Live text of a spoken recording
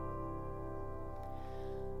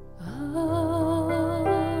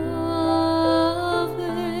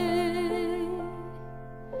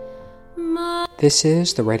This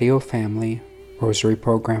is the Radio Family Rosary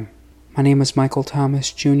Program. My name is Michael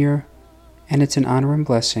Thomas Jr., and it's an honor and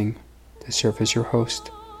blessing to serve as your host.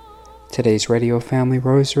 Today's Radio Family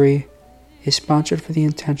Rosary is sponsored for the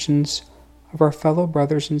intentions of our fellow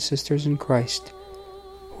brothers and sisters in Christ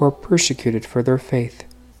who are persecuted for their faith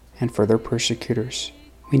and for their persecutors.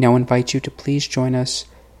 We now invite you to please join us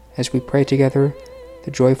as we pray together the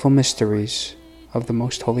joyful mysteries of the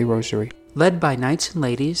Most Holy Rosary, led by Knights and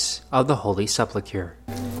Ladies of the Holy Sepulchre.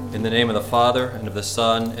 In the name of the Father, and of the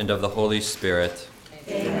Son, and of the Holy Spirit.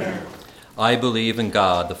 Amen. I believe in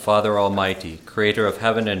God, the Father Almighty, creator of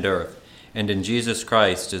heaven and earth, and in Jesus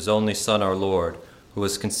Christ, his only Son, our Lord, who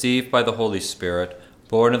was conceived by the Holy Spirit,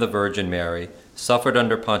 born of the Virgin Mary, suffered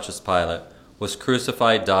under Pontius Pilate, was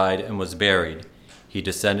crucified, died, and was buried. He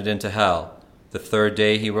descended into hell. The third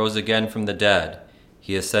day he rose again from the dead.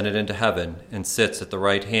 He ascended into heaven, and sits at the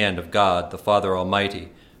right hand of God, the Father Almighty.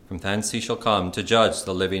 From thence he shall come to judge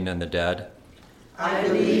the living and the dead. I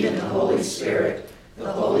believe in the Holy Spirit,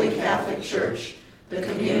 the Holy Catholic Church, the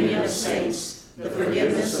communion of saints, the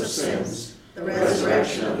forgiveness of sins, the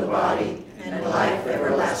resurrection of the body, and life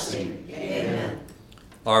everlasting. Amen.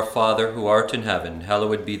 Our Father, who art in heaven,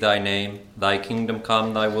 hallowed be thy name. Thy kingdom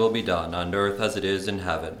come, thy will be done, on earth as it is in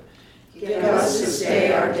heaven. Give us this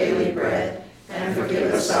day our daily bread, and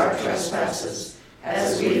forgive us our trespasses,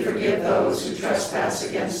 as we forgive those who trespass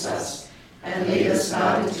against us. And lead us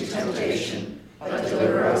not into temptation, but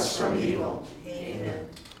deliver us from evil. Amen.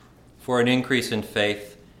 For an increase in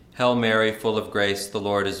faith, Hail Mary, full of grace, the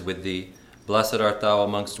Lord is with thee. Blessed art thou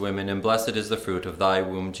amongst women, and blessed is the fruit of thy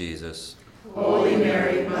womb, Jesus. Holy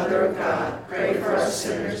Mary, Mother of God, pray for us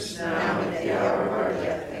sinners, now and at the hour of our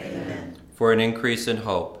death. Amen. For an increase in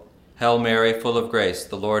hope, Hail Mary, full of grace,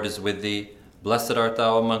 the Lord is with thee. Blessed art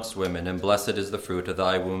thou amongst women, and blessed is the fruit of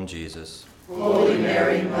thy womb, Jesus. Holy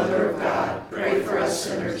Mary, Mother of God, pray for us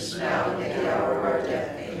sinners, now and at the hour of our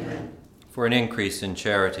death. Amen. For an increase in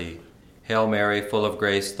charity, Hail Mary, full of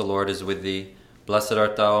grace, the Lord is with thee. Blessed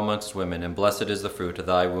art thou amongst women, and blessed is the fruit of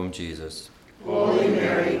thy womb, Jesus. Holy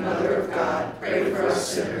Mary, Mother of God, pray for us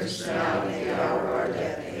sinners, now and at the hour of our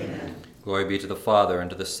death. Amen. Glory be to the Father,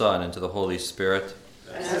 and to the Son, and to the Holy Spirit.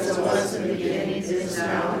 As it was in the beginning, is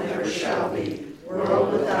now, and ever shall be,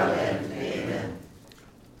 world without end. Amen.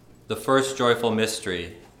 The first joyful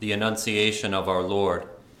mystery, the Annunciation of our Lord.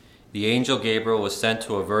 The angel Gabriel was sent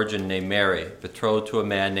to a virgin named Mary, betrothed to a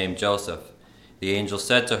man named Joseph. The angel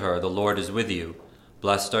said to her, "The Lord is with you.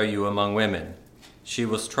 Blessed are you among women." She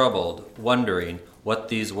was troubled, wondering what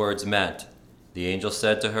these words meant. The angel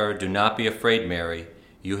said to her, "Do not be afraid, Mary.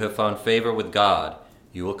 You have found favor with God.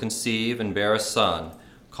 You will conceive and bear a son,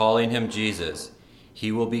 calling him Jesus.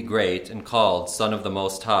 He will be great and called Son of the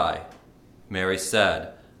Most High." Mary said,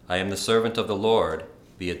 "I am the servant of the Lord.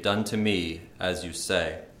 Be it done to me as you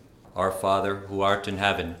say. Our Father, who art in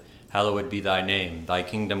heaven, hallowed be thy name. Thy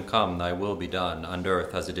kingdom come, thy will be done, on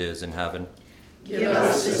earth as it is in heaven. Give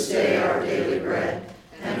us this day our daily bread,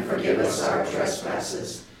 and forgive us our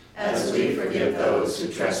trespasses, as we forgive those who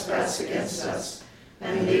trespass against us.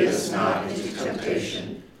 And lead us not into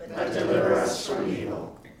temptation, but deliver us from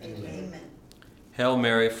evil. Amen. Hail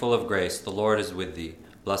Mary, full of grace, the Lord is with thee.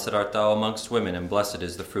 Blessed art thou amongst women, and blessed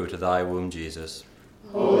is the fruit of thy womb, Jesus.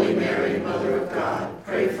 Holy Mary, Mother of God,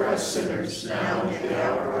 pray for us sinners, now and at the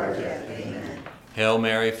hour of our death. Amen. Hail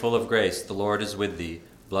Mary, full of grace, the Lord is with thee.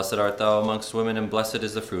 Blessed art thou amongst women, and blessed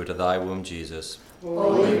is the fruit of thy womb, Jesus.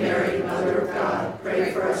 Holy Mary, Mother of God,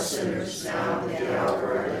 pray for us sinners, now and at the hour of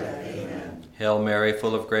our death. Amen. Hail Mary,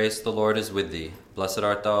 full of grace, the Lord is with thee. Blessed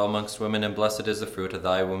art thou amongst women, and blessed is the fruit of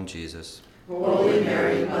thy womb, Jesus. Holy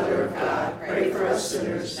Mary, Mother of God, pray for us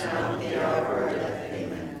sinners, now and at the hour of our death.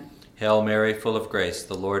 Amen. Hail Mary, full of grace,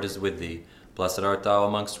 the Lord is with thee. Blessed art thou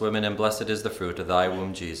amongst women, and blessed is the fruit of thy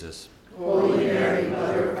womb, Jesus. Holy Mary,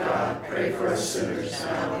 Mother of God, pray for us sinners,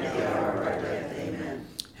 now and at the hour of our death. Amen.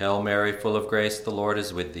 Hail Mary, full of grace, the Lord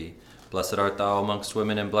is with thee. Blessed art thou amongst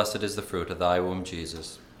women, and blessed is the fruit of thy womb,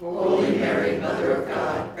 Jesus. Holy Mary, Mother of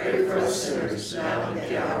God, pray for us sinners, now and at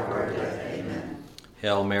the hour of our death. Amen.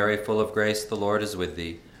 Hail Mary, full of grace, the Lord is with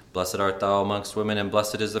thee. Blessed art thou amongst women, and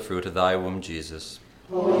blessed is the fruit of thy womb, Jesus.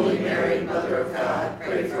 Holy Mary, Mother of God,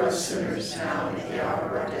 pray for us sinners, now and at the hour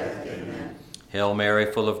of our death. Amen. Hail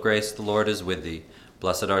Mary, full of grace, the Lord is with thee.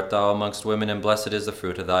 Blessed art thou amongst women, and blessed is the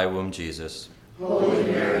fruit of thy womb, Jesus. Holy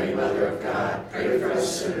Mary, Mother of God, pray for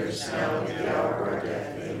us sinners, now and at the hour of our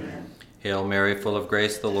death. Amen. Hail Mary, full of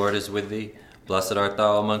grace, the Lord is with thee. Blessed art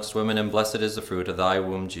thou amongst women, and blessed is the fruit of thy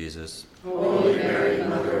womb, Jesus. Holy Mary,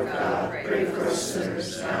 Mother of God, pray for us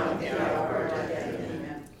sinners, now and at the hour of our death.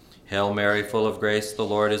 Amen. Hail Mary, full of grace, the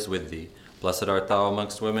Lord is with thee. Blessed art thou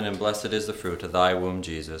amongst women, and blessed is the fruit of thy womb,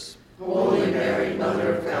 Jesus. Holy Mary,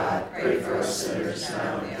 Mother of God, pray for us sinners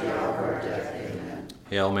now and at the hour of our death. Amen.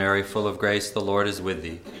 Hail Mary, full of grace, the Lord is with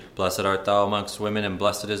thee. Blessed art thou amongst women, and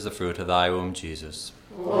blessed is the fruit of thy womb, Jesus.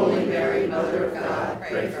 Holy Mary, Mother of God,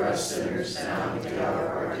 pray for us sinners now and at the hour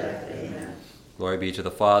of our death. Amen. Glory be to the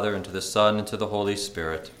Father, and to the Son, and to the Holy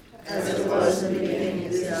Spirit. As it was in the beginning,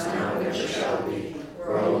 is now, and ever shall be,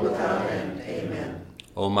 world without end. Amen.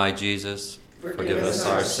 O my Jesus, forgive us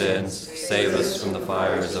our sins, save us from the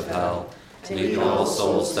fires of hell, lead all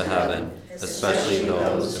souls to heaven, especially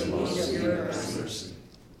those in most need of your mercy.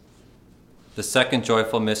 The second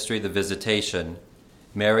joyful mystery, the Visitation.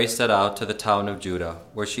 Mary set out to the town of Judah,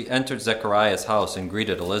 where she entered Zechariah's house and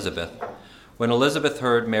greeted Elizabeth. When Elizabeth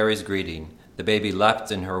heard Mary's greeting, the baby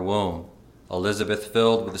leapt in her womb. Elizabeth,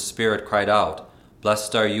 filled with the Spirit, cried out,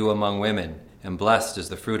 "Blessed are you among women, and blessed is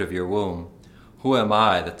the fruit of your womb. Who am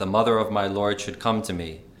I that the mother of my Lord should come to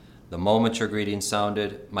me? The moment your greeting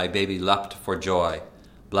sounded, my baby leapt for joy.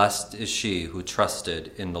 Blessed is she who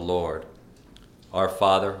trusted in the Lord. Our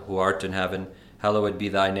Father, who art in heaven, hallowed be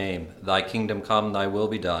thy name. Thy kingdom come, thy will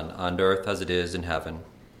be done, on earth as it is in heaven.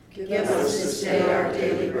 Give us this day our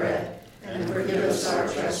daily bread, and forgive us our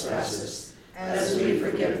trespasses, as we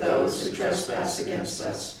forgive those who trespass against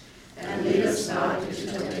us. And lead us not into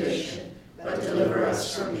temptation, but deliver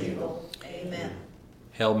us from evil. Amen.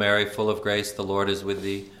 Hail Mary, full of grace, the Lord is with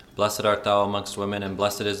thee. Blessed art thou amongst women, and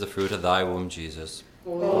blessed is the fruit of thy womb, Jesus.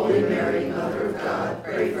 Holy Mary, Mother of God,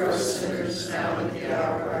 pray for us sinners now and at the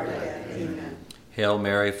hour of our death. Amen. Hail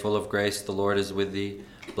Mary, full of grace, the Lord is with thee.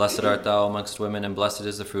 Blessed art thou amongst women, and blessed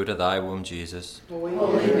is the fruit of thy womb, Jesus.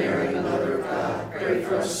 Holy Mary, Mother of God, pray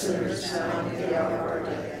for us sinners now and at the hour of our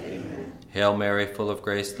death. Amen. Hail Mary, full of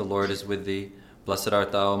grace, the Lord is with thee. Blessed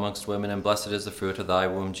art thou amongst women, and blessed is the fruit of thy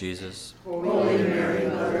womb, Jesus. Holy Mary,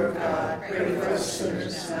 Mother of God, pray for us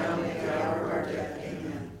sinners now and at the hour of our death.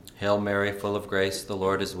 Amen. Hail Mary, full of grace, the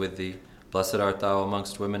Lord is with thee. Blessed art thou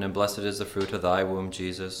amongst women, and blessed is the fruit of thy womb,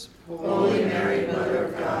 Jesus. Holy Mary, Mother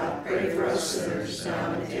of God, pray for us sinners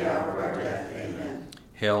now and at the hour of our death. Amen.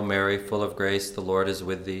 Hail Mary, full of grace, the Lord is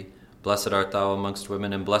with thee. Blessed art thou amongst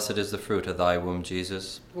women, and blessed is the fruit of thy womb,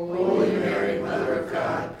 Jesus. Holy Mary, Mother of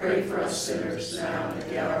God, pray for us sinners now and at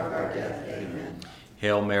the hour of our death. Amen.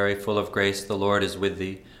 Hail Mary, full of grace, the Lord is with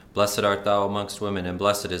thee. Blessed art thou amongst women, and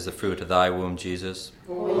blessed is the fruit of thy womb, Jesus.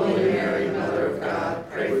 Holy Mary, Mother of God,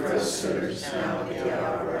 pray for us sinners now and at the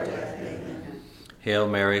hour of our death. Amen. Hail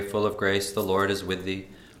Mary, full of grace, the Lord is with thee.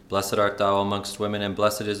 Blessed art thou amongst women, and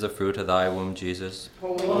blessed is the fruit of thy womb, Jesus.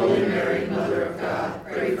 Holy Mary, Mother of God,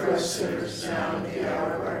 pray for us sinners now and at the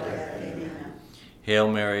hour of our death. Amen. Hail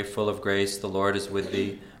Mary, full of grace, the Lord is with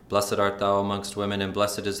thee. Blessed art thou amongst women, and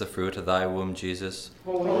blessed is the fruit of thy womb, Jesus.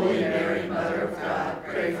 Holy Mary, Mother of God,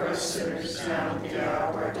 pray for us sinners now and at the hour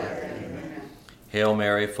of our death. Amen. Hail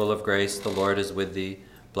Mary, full of grace, the Lord is with thee.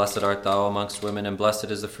 Blessed art thou amongst women, and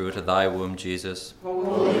blessed is the fruit of thy womb, Jesus.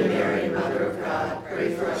 Holy Mary, Mother of God,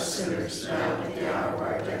 pray for us sinners now and at the hour of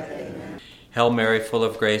our death. Amen. Hail Mary, full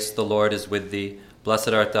of grace, the Lord is with thee. Blessed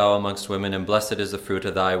art thou amongst women, and blessed is the fruit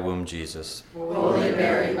of thy womb, Jesus. Holy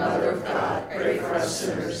Mary, Mother of God, pray for us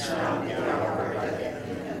sinners now and at the hour of our death.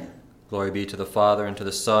 Amen. Glory be to the Father, and to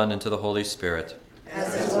the Son, and to the Holy Spirit.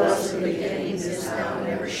 As it was in the beginning, is now, and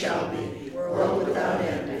ever shall be, world without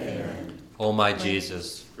end. Amen. O my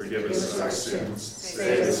Jesus, Forgive us our sins,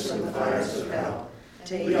 save us from the fires of hell.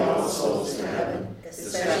 Take all souls to heaven,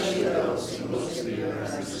 especially those who most need your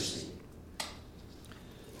mercy.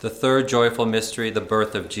 the third joyful mystery, the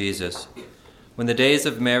birth of Jesus. When the days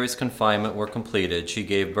of Mary's confinement were completed, she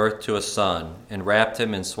gave birth to a son, and wrapped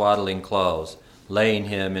him in swaddling clothes, laying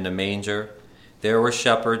him in a manger. There were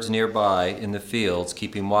shepherds nearby in the fields,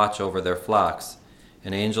 keeping watch over their flocks.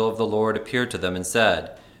 An angel of the Lord appeared to them and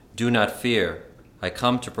said, "Do not fear. I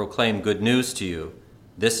come to proclaim good news to you.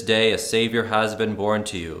 This day a Savior has been born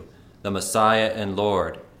to you, the Messiah and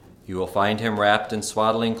Lord. You will find him wrapped in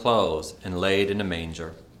swaddling clothes and laid in a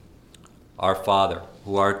manger." Our Father,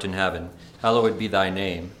 who art in heaven, hallowed be thy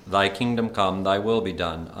name. Thy kingdom come, thy will be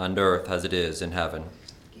done, on earth as it is in heaven.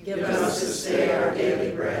 Give us this day our daily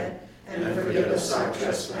bread, and forgive us our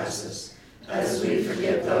trespasses, as we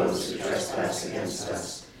forgive those who trespass against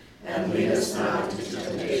us. And lead us not into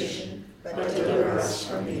temptation, but deliver us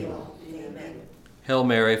from evil. Amen. Hail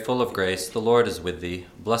Mary, full of grace, the Lord is with thee.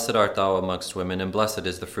 Blessed art thou amongst women, and blessed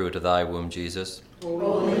is the fruit of thy womb, Jesus.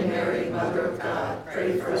 Holy Mary, Mother of God,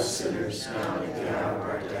 pray for us sinners now and at the hour of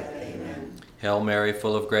our death. Amen. Hail Mary,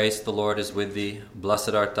 full of grace, the Lord is with thee.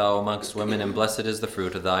 Blessed art thou amongst women, and blessed is the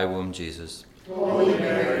fruit of thy womb, Jesus. Holy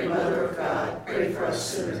Mary, Mother of God, pray for us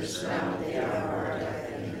sinners now and at the hour of our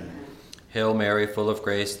death. Amen. Hail Mary, full of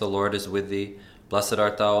grace, the Lord is with thee. Blessed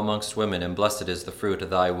art thou amongst women, and blessed is the fruit of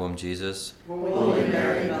thy womb, Jesus. Holy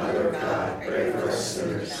Mary, Mother of God, pray for us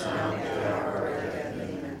sinners now and at the hour of our death.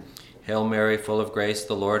 Amen. Hail Mary, full of grace,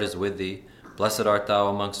 the Lord is with thee. Blessed art thou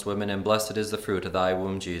amongst women, and blessed is the fruit of thy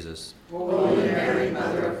womb, Jesus. Holy Mary,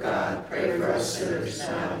 Mother of God, pray for us sinners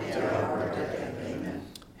now and at the hour of our death. Amen.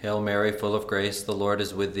 Hail Mary, full of grace, the Lord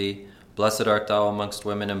is with thee. Blessed art thou amongst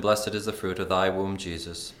women, and blessed is the fruit of thy womb,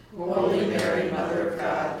 Jesus. Holy Mary, Mother of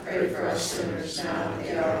God, pray for us sinners now and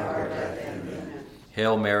at the hour of our death. Amen.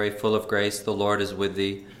 Hail Mary, full of grace, the Lord is with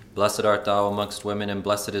thee. Blessed art thou amongst women, and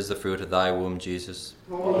blessed is the fruit of thy womb, Jesus.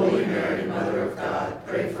 Holy Mary, Mother of God,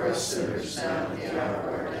 pray for us sinners now and at the hour of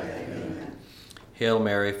our death. Amen. Hail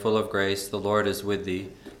Mary, full of grace, the Lord is with thee.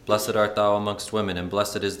 Blessed art thou amongst women, and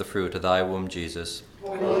blessed is the fruit of thy womb, Jesus.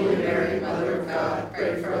 Holy Mary, Mother of God,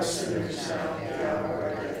 pray for us sinners now and at the hour of our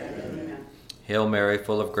death. Amen. Hail Mary,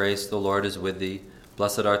 full of grace, the Lord is with thee.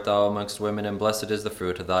 Blessed art thou amongst women, and blessed is the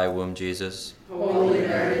fruit of thy womb, Jesus. Holy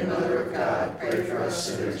Mary, Mother of God, pray for us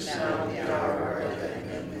sinners now and at the hour of our death.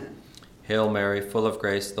 Amen. Hail Mary, full of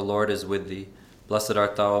grace, the Lord is with thee. Blessed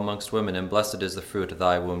art thou amongst women, and blessed is the fruit of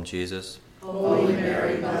thy womb, Jesus. Holy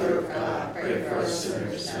Mary, Mother of God, pray for us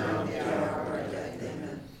sinners now and at the hour of our death.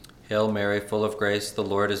 Amen. Hail Mary, full of grace, the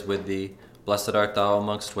Lord is with thee. Blessed art thou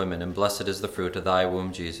amongst women, and blessed is the fruit of thy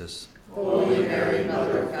womb, Jesus. Holy Mary,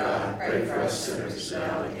 Mother of God, pray for us sinners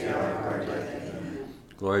now and at the hour of our death. Amen.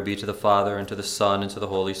 Glory be to the Father, and to the Son, and to the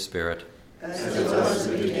Holy Spirit. As it was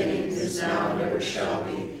in the beginning, is now, and ever shall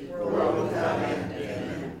be, world without end.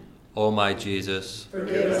 Amen. O my Jesus,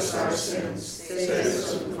 Forgive us our sins, save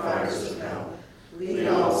us from the fires of hell. Lead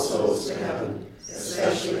all souls to heaven,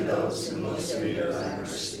 especially those who most need of thy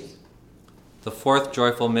mercy. the fourth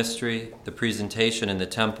joyful mystery, the presentation in the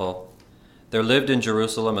temple. There lived in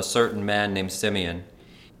Jerusalem a certain man named Simeon.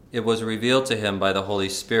 It was revealed to him by the Holy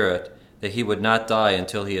Spirit that he would not die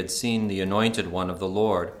until he had seen the Anointed One of the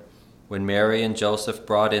Lord. When Mary and Joseph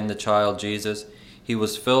brought in the child Jesus, he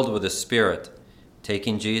was filled with the Spirit,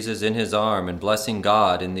 taking Jesus in his arm and blessing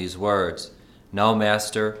God in these words, "Now,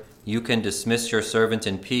 Master, you can dismiss your servant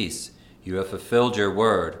in peace. You have fulfilled your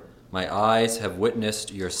word. My eyes have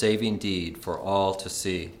witnessed your saving deed for all to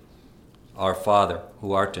see. Our Father,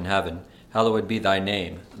 who art in heaven, hallowed be thy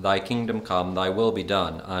name. Thy kingdom come, thy will be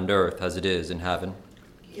done, on earth as it is in heaven.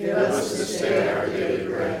 Give us this day our daily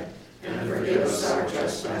bread, and forgive us our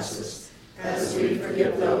trespasses, as we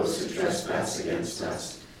forgive those who trespass against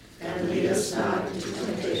us. And lead us not into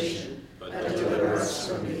temptation, but deliver us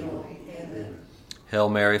from evil. Amen. Hail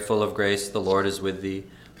Mary, full of grace, the Lord is with thee.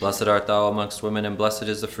 Blessed art thou amongst women, and blessed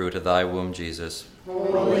is the fruit of thy womb, Jesus.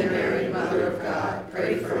 Holy Mary, Mother of God,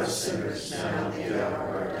 pray for us sinners, now and at the hour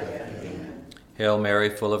of our death. Amen. Hail Mary,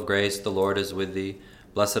 full of grace, the Lord is with thee.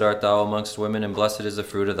 Blessed art thou amongst women, and blessed is the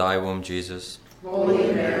fruit of thy womb, Jesus.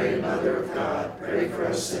 Holy Mary, Mother of God, pray for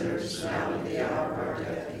us sinners, now and at the hour of our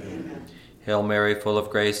death. Amen. Hail Mary, full of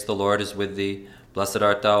grace, the Lord is with thee. Blessed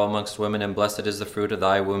art thou amongst women, and blessed is the fruit of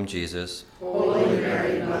thy womb, Jesus. Holy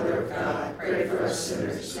Mary, Mother of God, pray for us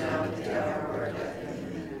sinners, now and at the hour of our death.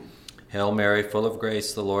 Amen. Hail Mary, full of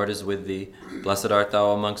grace, the Lord is with thee. Blessed art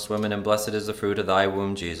thou amongst women, and blessed is the fruit of thy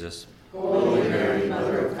womb, Jesus. Holy Mary,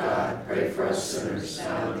 Mother of God, pray for us sinners,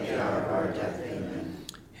 now and at the hour of our death. Amen.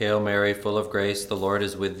 Hail Mary, full of grace, the Lord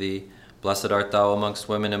is with thee. Blessed art thou amongst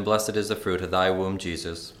women, and blessed is the fruit of thy womb,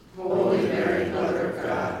 Jesus. Holy Mary, Mother of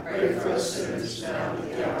God, pray for us sinners, now and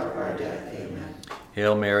at the hour of our death. Amen.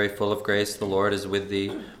 Hail Mary, full of grace, the Lord is with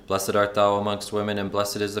thee. Blessed art thou amongst women, and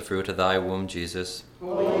blessed is the fruit of thy womb, Jesus.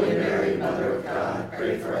 Holy Mary, Mother of God,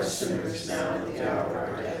 pray for us sinners, now and at the hour of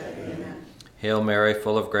our death. Amen. Hail Mary,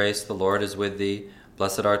 full of grace, the Lord is with thee.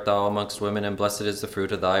 Blessed art thou amongst women, and blessed is the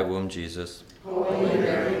fruit of thy womb, Jesus. Holy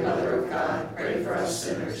Mary, Mother of God, pray for us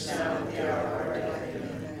sinners, now and at the hour of our death.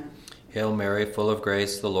 Amen. Hail Mary, full of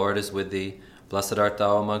grace, the Lord is with thee. Blessed art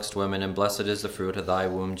thou amongst women, and blessed is the fruit of thy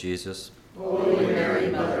womb, Jesus. Holy Mary,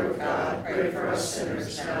 Mother of God, pray for us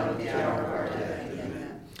sinners, now and at the hour of our death.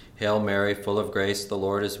 Amen. Hail Mary, full of grace, the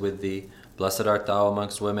Lord is with thee. Blessed art thou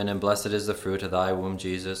amongst women, and blessed is the fruit of thy womb,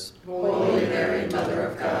 Jesus. Holy Mary, Mother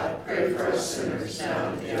of God, pray for us sinners, now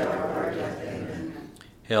and at the hour of our death. Amen.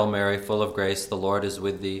 Hail Mary, full of grace, the Lord is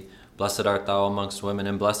with thee. Blessed art thou amongst women,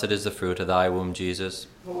 and blessed is the fruit of thy womb, Jesus.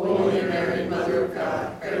 Holy Mary, Mother of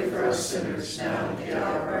God, pray for us sinners, now and at the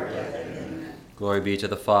hour of our death. Amen. Glory be to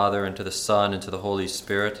the Father, and to the Son, and to the Holy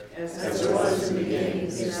Spirit. As it was in the beginning,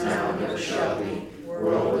 is now, and ever shall be,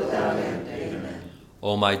 world without end. Amen.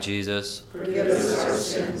 O my Jesus, Forgive us our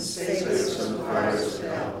sins, save us from the fires of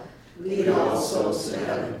hell. Lead all souls to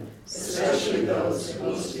heaven, especially those who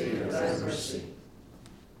most need of thy mercy.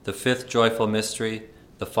 The fifth joyful mystery,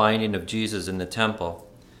 the finding of Jesus in the temple.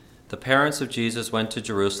 The parents of Jesus went to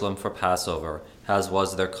Jerusalem for Passover, as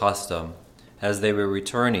was their custom. As they were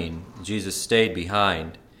returning, Jesus stayed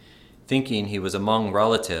behind. Thinking he was among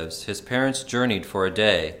relatives, his parents journeyed for a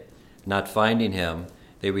day. Not finding him,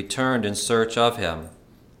 they returned in search of him.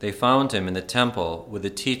 They found him in the temple with the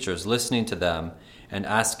teachers listening to them and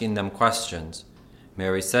asking them questions.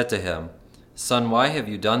 Mary said to him, "Son, why have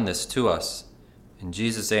you done this to us?" And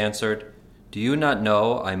Jesus answered, "Do you not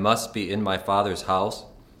know I must be in my Father's house?"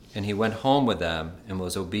 And he went home with them and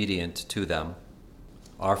was obedient to them.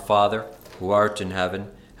 Our Father, who art in heaven,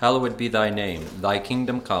 hallowed be thy name. Thy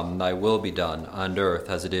kingdom come, thy will be done, on earth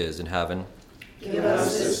as it is in heaven. Give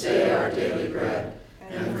us this day our daily bread,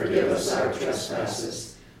 and forgive us our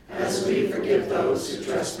trespasses, as we forgive those who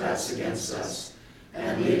trespass against us.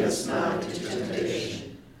 And lead us not into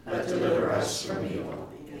temptation, but deliver us from evil.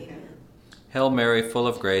 Hail Mary, full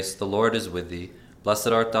of grace, the Lord is with thee. Blessed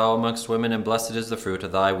art thou amongst women, and blessed is the fruit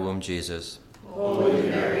of thy womb, Jesus. Holy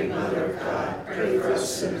Mary, Mother of God, pray for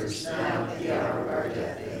us sinners, now and at the hour of our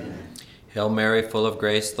death. Amen. Hail Mary, full of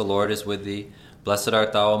grace, the Lord is with thee. Blessed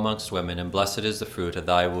art thou amongst women, and blessed is the fruit of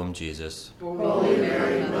thy womb, Jesus. Holy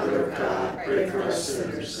Mary, Mother of God, pray for us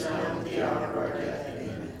sinners, now and at the hour of our death.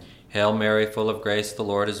 Amen. Hail Mary, full of grace, the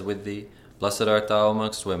Lord is with thee. Blessed art thou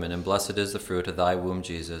amongst women, and blessed is the fruit of thy womb,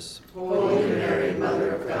 Jesus. Holy Mary,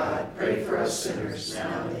 Mother of God, pray for us sinners,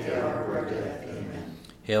 now and at the hour of our death. Amen.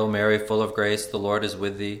 Hail Mary, full of grace, the Lord is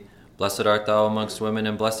with thee. Blessed art thou amongst women,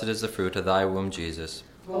 and blessed is the fruit of thy womb, Jesus.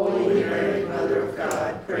 Holy Mary, Mother of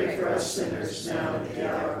God, pray for us sinners, now and at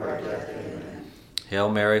the hour of our death. Amen. Hail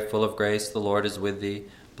Mary, full of grace, the Lord is with thee.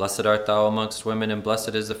 Blessed art thou amongst women, and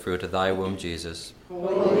blessed is the fruit of thy womb, Jesus.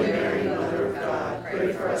 Holy Mary, Mother of God,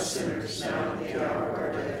 pray for us sinners, now and at the hour of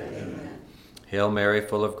our death. Amen. Hail Mary,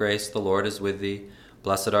 full of grace, the Lord is with thee.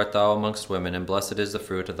 Blessed art thou amongst women, and blessed is the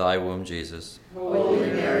fruit of thy womb, Jesus. Holy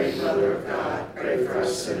Mary, Mother of God, pray for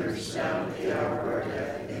us sinners, now and at the hour of our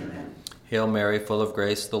death. Amen. Hail Mary, full of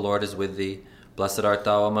grace, the Lord is with thee. Blessed art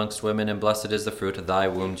thou amongst women, and blessed is the fruit of thy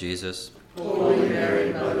womb, Jesus. Holy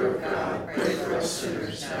Mary, Mother of God, pray for us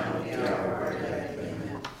sinners, now and at the hour of our death.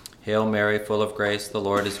 Amen. Hail Mary, full of grace, the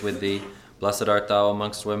Lord is with thee. Blessed art thou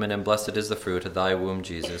amongst women, and blessed is the fruit of thy womb,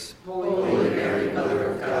 Jesus. Holy Mary,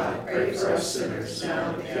 Mother of God, pray for us sinners,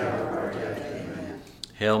 now and at the hour of our death. Amen.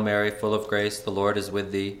 Hail Mary, full of grace, the Lord is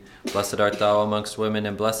with thee. Blessed art thou amongst women,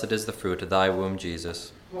 and blessed is the fruit of thy womb,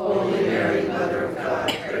 Jesus. Holy Mary, Mother of God,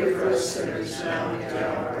 pray for us sinners, now and at the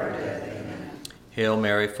hour of our death. Amen. Hail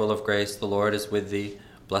Mary, full of grace, the Lord is with thee.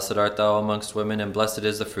 Blessed art thou amongst women, and blessed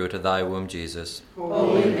is the fruit of thy womb, Jesus.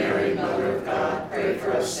 Holy Mary, Mother of God, pray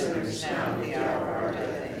for us sinners, now and at the hour of our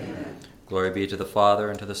death. Amen. Glory be to the Father,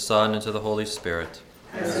 and to the Son, and to the Holy Spirit.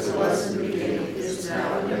 As it was in the beginning, is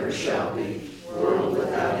now, and ever shall be, world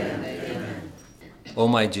without end. Amen. O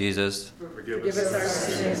my Jesus, Forgive us our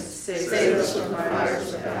sins, save us from the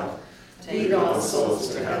fires of hell, lead all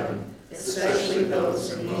souls to heaven, especially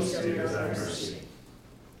those in most need of thy mercy.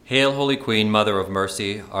 Hail, Holy Queen, Mother of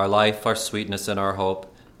Mercy, our life, our sweetness, and our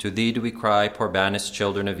hope. To thee do we cry, poor banished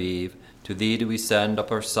children of Eve. To thee do we send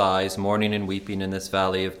up our sighs, mourning and weeping in this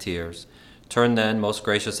valley of tears. Turn then, most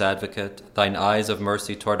gracious Advocate, thine eyes of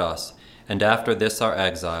mercy toward us, and after this our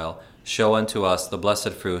exile, show unto us the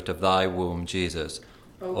blessed fruit of thy womb, Jesus.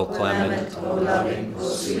 O clement, O loving, O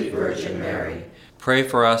sweet Virgin Mary, pray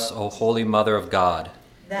for us, O Holy Mother of God.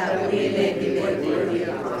 that we may be made worthy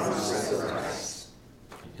of the promises of Christ.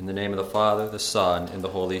 In the name of the Father, the Son, and the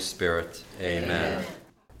Holy Spirit. Amen.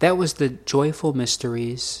 That was the joyful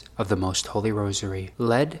mysteries of the Most Holy Rosary,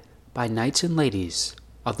 led by knights and ladies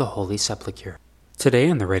of the Holy Sepulchre. Today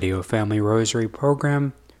on the Radio Family Rosary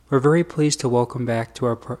program, we're very pleased to welcome back to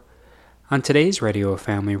on today's Radio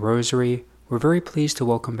Family Rosary, we're very pleased to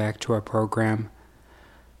welcome back to our program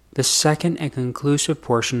the second and conclusive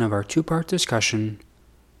portion of our two-part discussion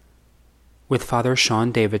with Father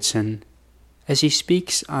Sean Davidson as he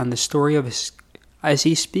speaks on the story of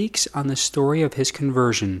his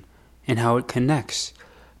conversion and how it connects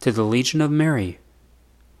to the Legion of Mary,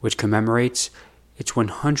 which commemorates its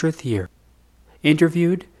 100th year.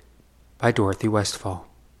 Interviewed by Dorothy Westfall.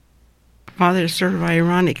 Father, it's sort of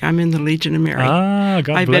ironic. I'm in the Legion of Mary. God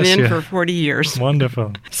I've bless been in you. for 40 years.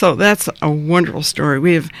 Wonderful. So that's a wonderful story.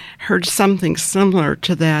 We have heard something similar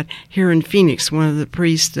to that here in Phoenix. One of the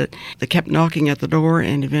priests that kept knocking at the door,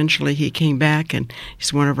 and eventually he came back, and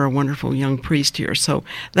he's one of our wonderful young priests here. So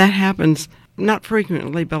that happens not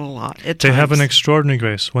frequently, but a lot. They have an extraordinary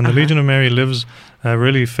grace. When the Legion of Mary lives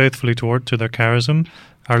really faithfully to their charism,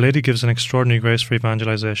 Our Lady gives an extraordinary grace for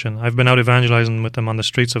evangelization. I've been out evangelizing with them on the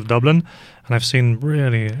streets of Dublin, and I've seen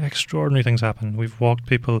really extraordinary things happen. We've walked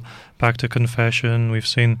people back to confession. We've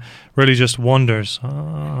seen really just wonders.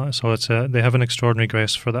 So they have an extraordinary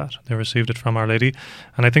grace for that. They received it from Our Lady.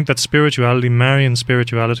 And I think that spirituality, Marian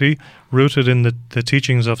spirituality, rooted in the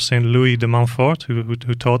teachings of St. Louis de Montfort, who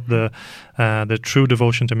taught the true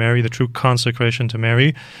devotion to Mary, the true consecration to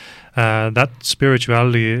Mary, that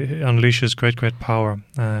spirituality unleashes great power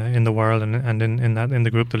in the world and in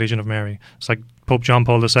the group, the Legion of Mary. It's like Pope John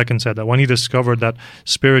Paul II said that when he discovered that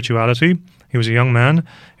spirituality, he was a young man,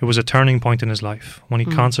 it was a turning point in his life. When he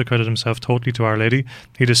consecrated himself totally to Our Lady,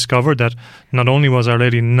 he discovered that not only was Our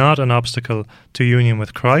Lady not an obstacle to union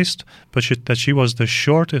with Christ, but that she was the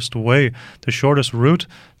shortest way, the shortest route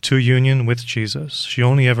to union with Jesus. She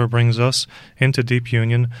only ever brings us into deep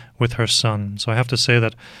union with her Son. So I have to say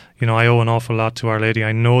that, I owe an awful lot to Our Lady.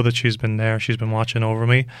 I know that she's been there. She's been watching over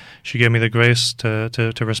me. She gave me the grace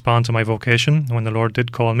to respond to my vocation. When the Lord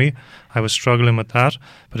did call me, I was struggling with that.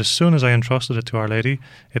 But as soon as I entrusted it to Our Lady,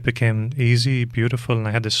 it became easy, beautiful, and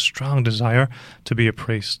I had this strong desire to be a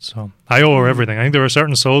priest. So I owe her everything. I think there are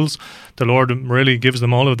certain souls, the Lord really gives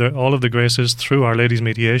them all of the graces through Our Lady's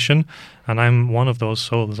mediation, and I'm one of those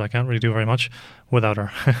souls. I can't really do very much without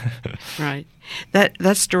her. Right.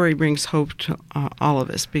 That story brings hope to all of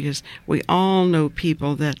us, because we all know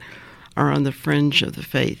people that are on the fringe of the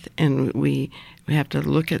faith, and we have to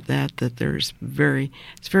look at that it's very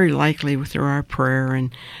likely through our prayer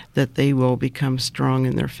and that they will become strong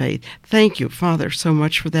in their faith. Thank you, Father, so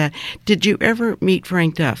much for that. Did you ever meet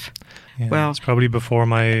Frank Duff? Yeah, well, it's probably before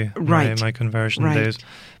my conversion right. days.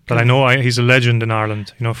 But I know he's a legend in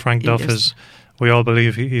Ireland. Frank Duff is, we all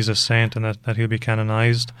believe he's a saint and that he'll be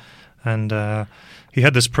canonized. And he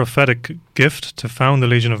had this prophetic gift to found the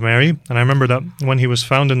Legion of Mary. And I remember that when he was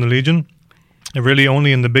found in the Legion, really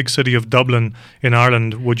only in the big city of Dublin in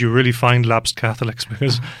Ireland would you really find lapsed Catholics,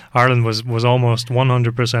 because Ireland was almost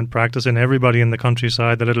 100% practicing. Everybody in the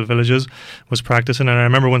countryside, the little villages, was practicing. And I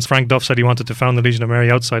remember when Frank Duff said he wanted to found the Legion of Mary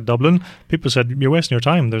outside Dublin, people said, you're wasting your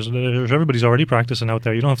time. There's everybody's already practicing out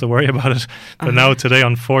there. You don't have to worry about it. But now today,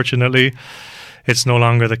 unfortunately, it's no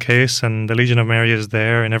longer the case, and the Legion of Mary is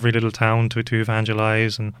there in every little town to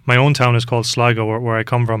evangelize. And my own town is called Sligo, where I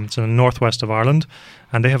come from. It's in the northwest of Ireland,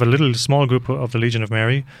 and they have a small group of the Legion of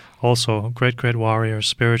Mary, also great warriors,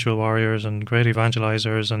 spiritual warriors, and great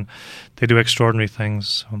evangelizers, and they do extraordinary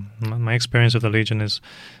things. So my experience of the Legion is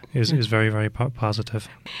very positive.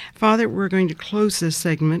 Father, we're going to close this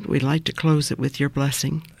segment. We'd like to close it with your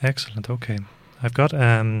blessing. Excellent. Okay. I've got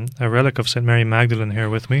a relic of St. Mary Magdalene here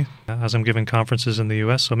with me as I'm giving conferences in the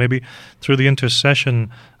U.S. So maybe through the intercession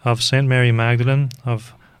of St. Mary Magdalene,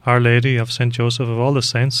 of Our Lady, of St. Joseph, of all the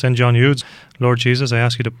saints, St. John Eudes, Lord Jesus, I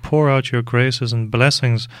ask you to pour out your graces and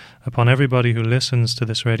blessings upon everybody who listens to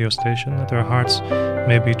this radio station, that their hearts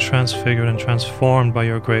may be transfigured and transformed by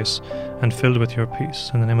your grace and filled with your peace.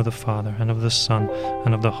 In the name of the Father, and of the Son,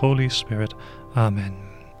 and of the Holy Spirit. Amen.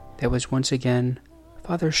 That was once again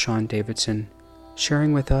Father Sean Davidson,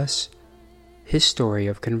 sharing with us his story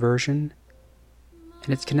of conversion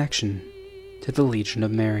and its connection to the Legion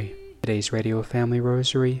of Mary. Today's Radio Family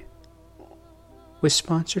Rosary was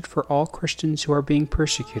sponsored for all Christians who are being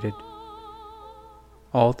persecuted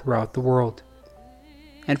all throughout the world,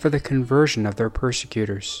 and for the conversion of their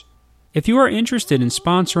persecutors. If you are interested in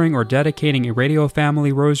sponsoring or dedicating a Radio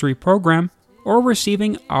Family Rosary program, or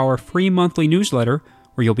receiving our free monthly newsletter,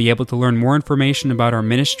 where you'll be able to learn more information about our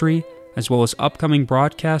ministry, as well as upcoming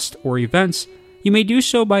broadcasts or events, you may do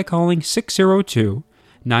so by calling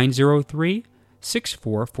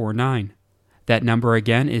 602-903-6449. That number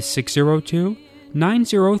again is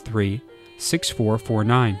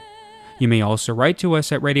 602-903-6449. You may also write to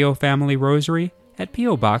us at Radio Family Rosary at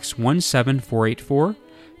P.O. Box 17484,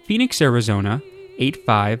 Phoenix, Arizona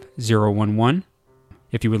 85011.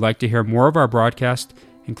 If you would like to hear more of our broadcast,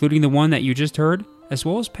 including the one that you just heard, as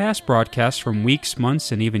well as past broadcasts from weeks,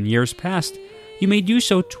 months, and even years past, you may do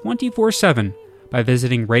so 24/7 by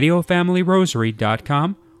visiting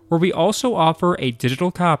RadioFamilyRosary.com, where we also offer a digital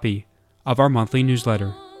copy of our monthly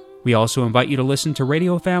newsletter. We also invite you to listen to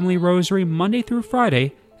Radio Family Rosary Monday through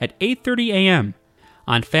Friday at 8:30 a.m.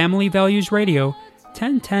 on Family Values Radio,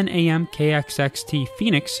 1010 a.m. KXXT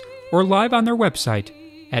Phoenix, or live on their website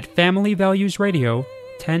at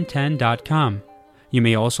FamilyValuesRadio1010.com. You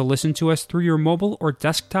may also listen to us through your mobile or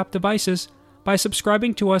desktop devices by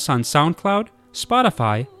subscribing to us on SoundCloud,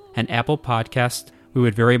 Spotify, and Apple Podcasts. We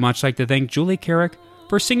would very much like to thank Julie Carrick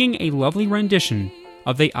for singing a lovely rendition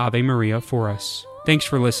of the Ave Maria for us. Thanks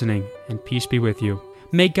for listening, and peace be with you.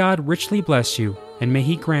 May God richly bless you, and may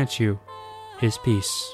He grant you His peace.